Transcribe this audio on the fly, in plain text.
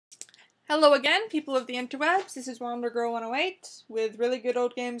Hello again, people of the interwebs. This is WanderGirl108 with really good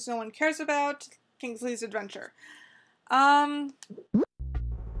old games no one cares about, Kingsley's Adventure. The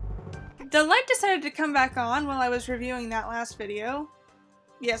light decided to come back on while I was reviewing that last video.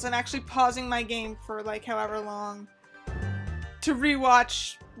 Yes, I'm actually pausing my game for like however long to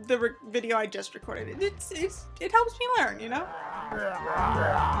rewatch the video I just recorded. It helps me learn, you know?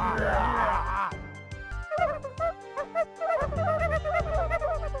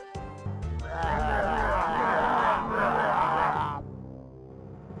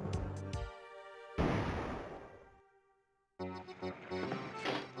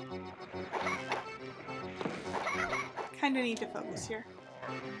 Kinda need to focus here.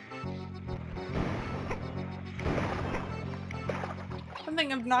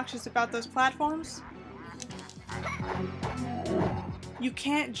 Something obnoxious about those platforms. You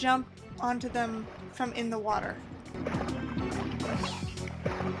can't jump onto them from in the water.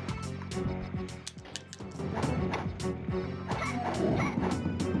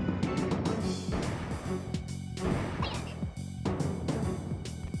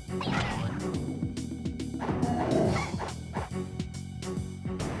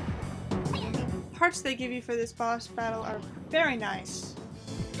 Parts they give you for this boss battle are very nice.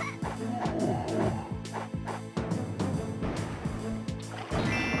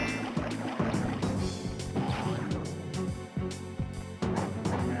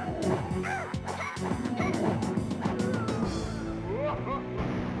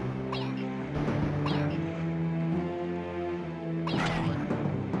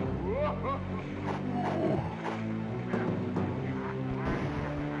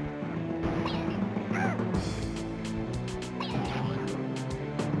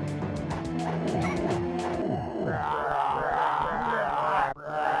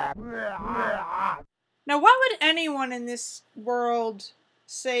 Now, why would anyone in this world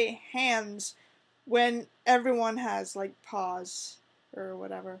say hands when everyone has, like, paws or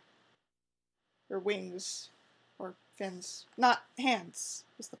whatever? Or wings or fins. Not hands,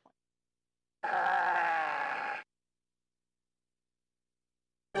 is the point.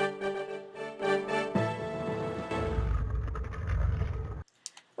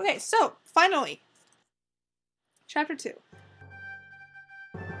 Okay, so, finally, Chapter 2.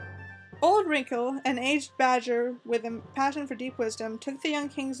 Old Wrinkle, an aged badger with a passion for deep wisdom, took the young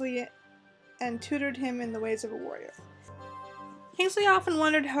Kingsley and tutored him in the ways of a warrior. Kingsley often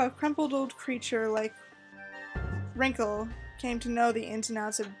wondered how a crumpled old creature like Wrinkle came to know the ins and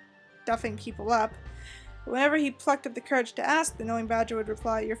outs of duffing people up. But whenever he plucked up the courage to ask, the knowing badger would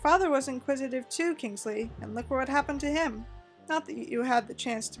reply, "Your father was inquisitive too, Kingsley, and look what happened to him. Not that you had the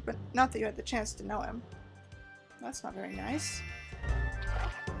chance to know him." That's not very nice.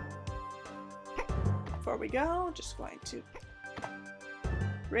 Before we go, just going to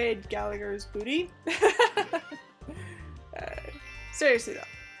raid Gallagher's booty. Seriously though,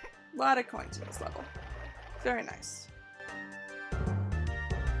 a lot of coins in this level. Very nice.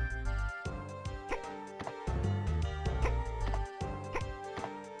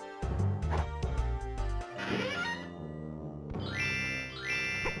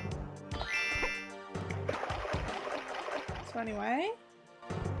 So anyway,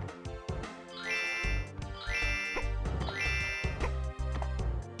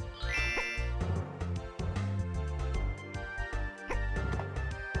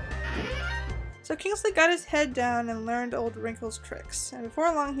 so Kingsley got his head down and learned old Wrinkle's tricks, and before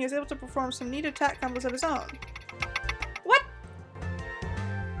long he was able to perform some neat attack combos of his own. What?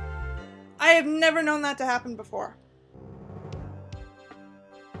 I have never known that to happen before.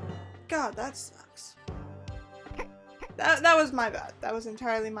 God, that sucks. That was my bad. That was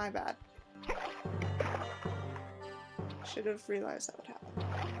entirely my bad. Should have realized that would happen.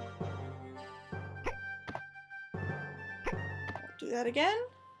 Won't do that again.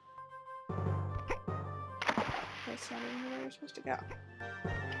 That's not even where you're supposed to go.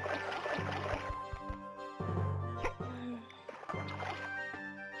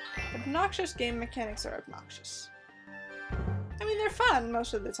 Obnoxious game mechanics are obnoxious. I mean, they're fun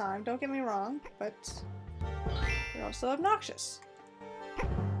most of the time, don't get me wrong, but they're also obnoxious.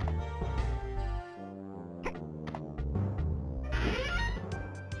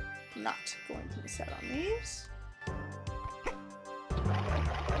 Not going to miss out on these.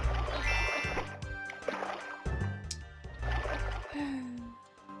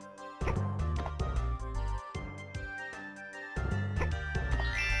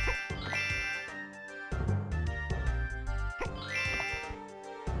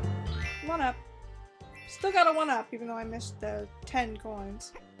 One up. Still got a 1-up, even though I missed the 10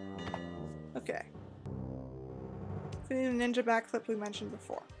 coins. Okay. The ninja backflip we mentioned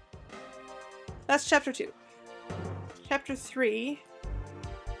before. That's chapter 2. Chapter 3.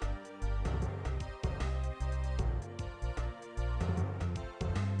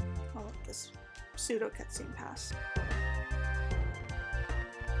 I'll let this pseudo cutscene pass.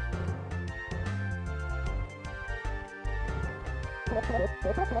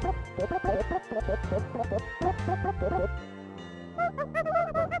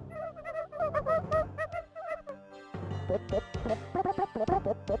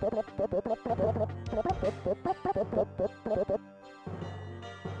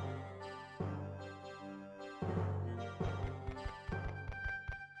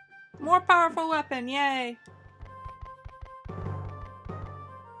 More powerful weapon, yay!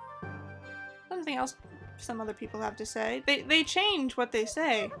 Something else some other people have to say. They change what they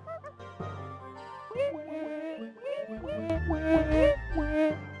say.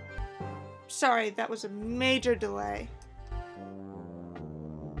 Sorry, that was a major delay.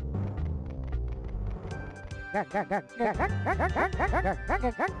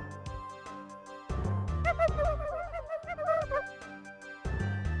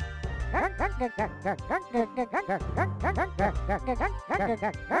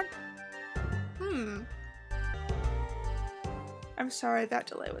 I'm sorry, that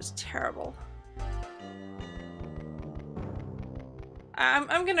delay was terrible.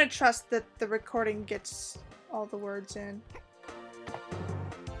 I'm gonna trust that the recording gets all the words in.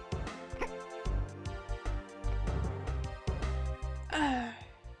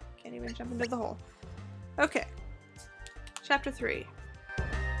 Can't even jump into the hole. Okay. Chapter 3.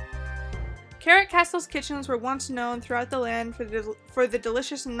 Carrot Castle's kitchens were once known throughout the land for the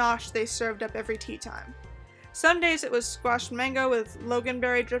delicious nosh they served up every tea time. Some days it was squashed mango with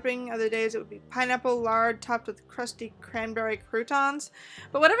loganberry dripping, other days it would be pineapple lard topped with crusty cranberry croutons.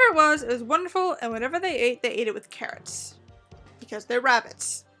 But whatever it was wonderful, and whatever they ate it with carrots. Because they're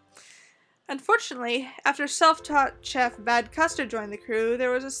rabbits. Unfortunately, after self-taught chef Bad Custard joined the crew,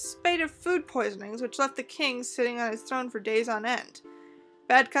 there was a spate of food poisonings which left the king sitting on his throne for days on end.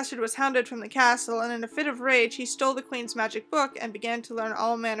 Bad Custard was hounded from the castle, and in a fit of rage he stole the queen's magic book and began to learn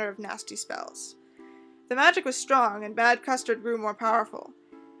all manner of nasty spells. The magic was strong, and Bad Custard grew more powerful.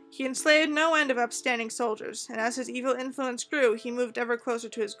 He enslaved no end of upstanding soldiers, and as his evil influence grew, he moved ever closer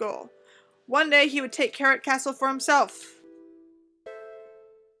to his goal. One day he would take Carrot Castle for himself.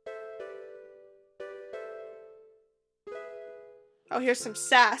 Oh, here's some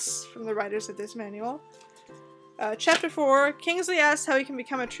sass from the writers of this manual. Chapter 4. Kingsley asks how he can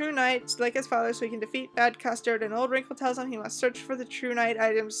become a true knight like his father so he can defeat Bad Custard, and Old Wrinkle tells him he must search for the true knight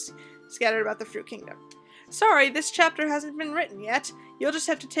items scattered about the Fruit Kingdom. Sorry, this chapter hasn't been written yet. You'll just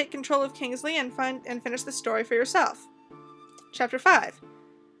have to take control of Kingsley and finish the story for yourself. Chapter 5.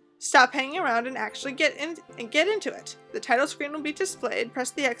 Stop hanging around and actually get into it. The title screen will be displayed.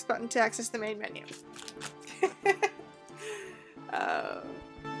 Press the X button to access the main menu.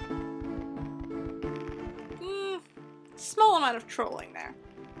 Small amount of trolling there.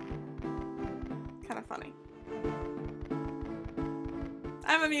 Kind of funny.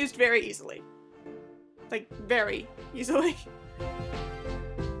 I'm amused very easily. Like, very easily.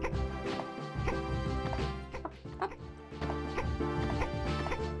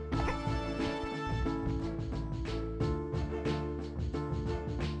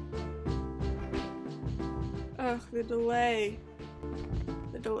 Ugh, the delay.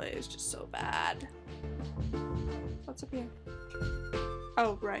 The delay is just so bad. What's up here?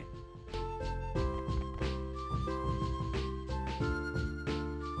 Oh, right.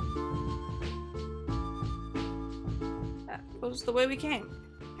 That was the way we came.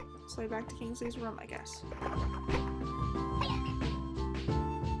 This way back to Kingsley's room, I guess.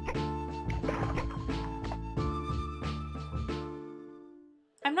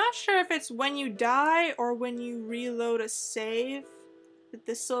 I'm not sure if it's when you die or when you reload a save that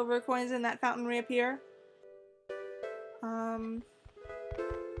the silver coins in that fountain reappear.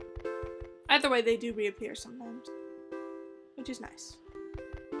 Either way, they do reappear sometimes, which is nice.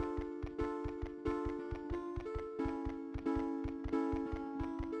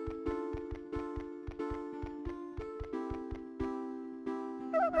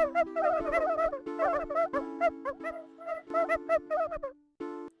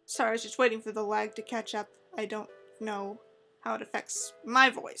 Sorry, I was just waiting for the lag to catch up. I don't know how it affects my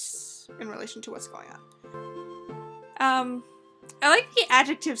voice in relation to what's going on. I like the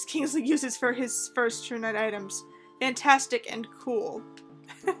adjectives Kingsley uses for his first True Knight items. Fantastic and cool.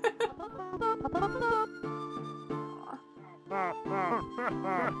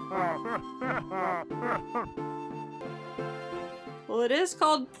 Well, it is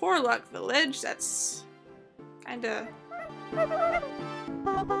called Poor Luck Village. That's kinda...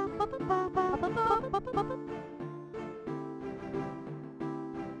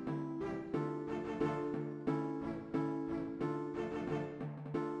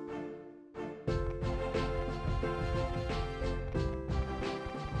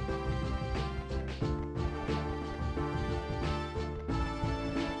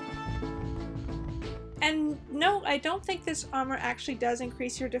 I don't think this armor actually does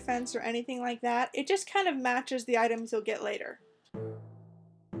increase your defense or anything like that. It just kind of matches the items you'll get later.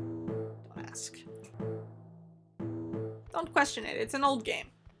 Don't ask. Don't question it. It's an old game.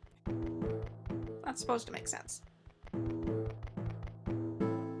 Not supposed to make sense.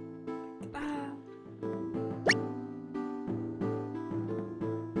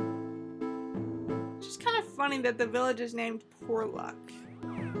 It's just kind of funny that the village is named Poor Luck.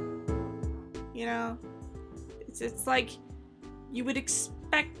 You know? It's like you would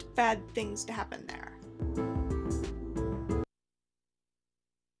expect bad things to happen there.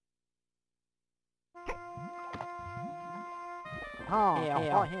 Oh, yeah.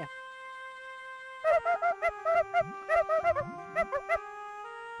 Oh, yeah.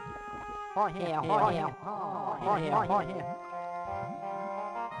 Oh, yeah. Oh, yeah. Oh, yeah. Oh, yeah.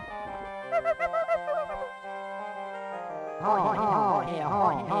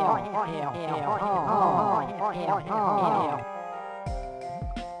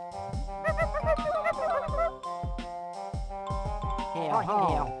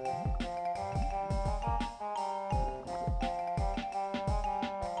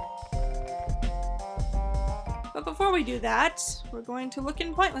 But before we do that, we're going to look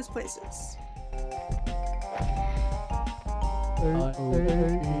in pointless places. Aww.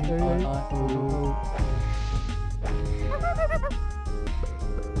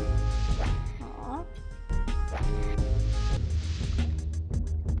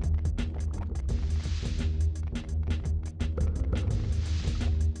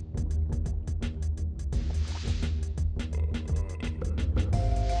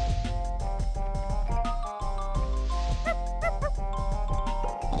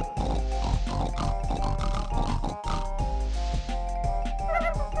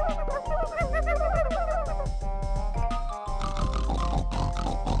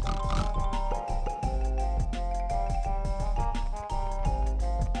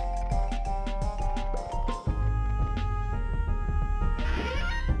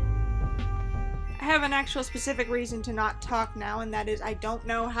 I have an actual specific reason to not talk now, and that is I don't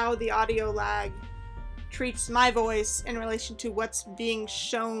know how the audio lag treats my voice in relation to what's being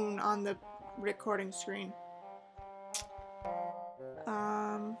shown on the recording screen.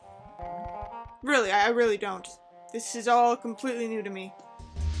 Really, I really don't. This is all completely new to me.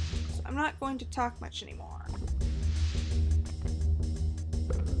 So I'm not going to talk much anymore.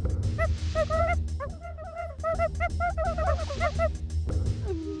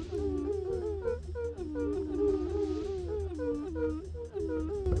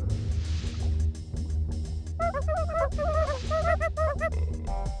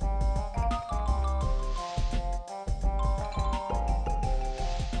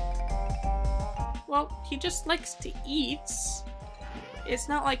 Well, he just likes to eat. It's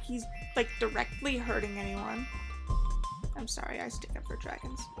not like he's, like, directly hurting anyone. I'm sorry, I stick up for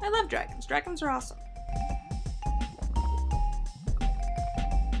dragons. I love dragons. Dragons are awesome.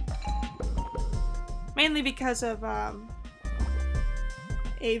 Mainly because of,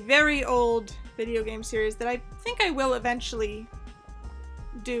 a very old video game series that I think I will eventually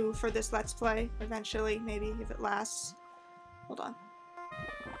do for this Let's Play. Eventually, maybe, if it lasts. Hold on.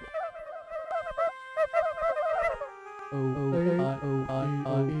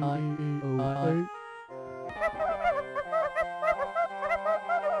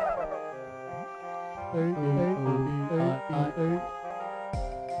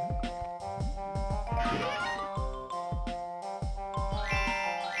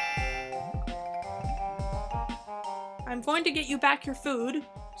 I'm going to get you back your food,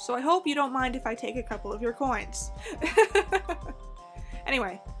 so I hope you don't mind if I take a couple of your coins.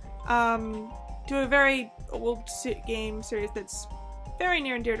 Anyway, to a very old game series that's very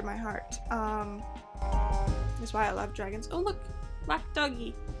near and dear to my heart. That's why I love dragons. Oh look, black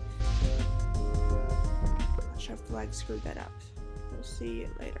doggy. Not sure if the lag screwed that up. We'll see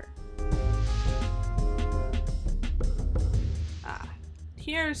it later. Ah,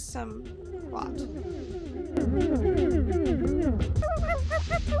 here's some plot.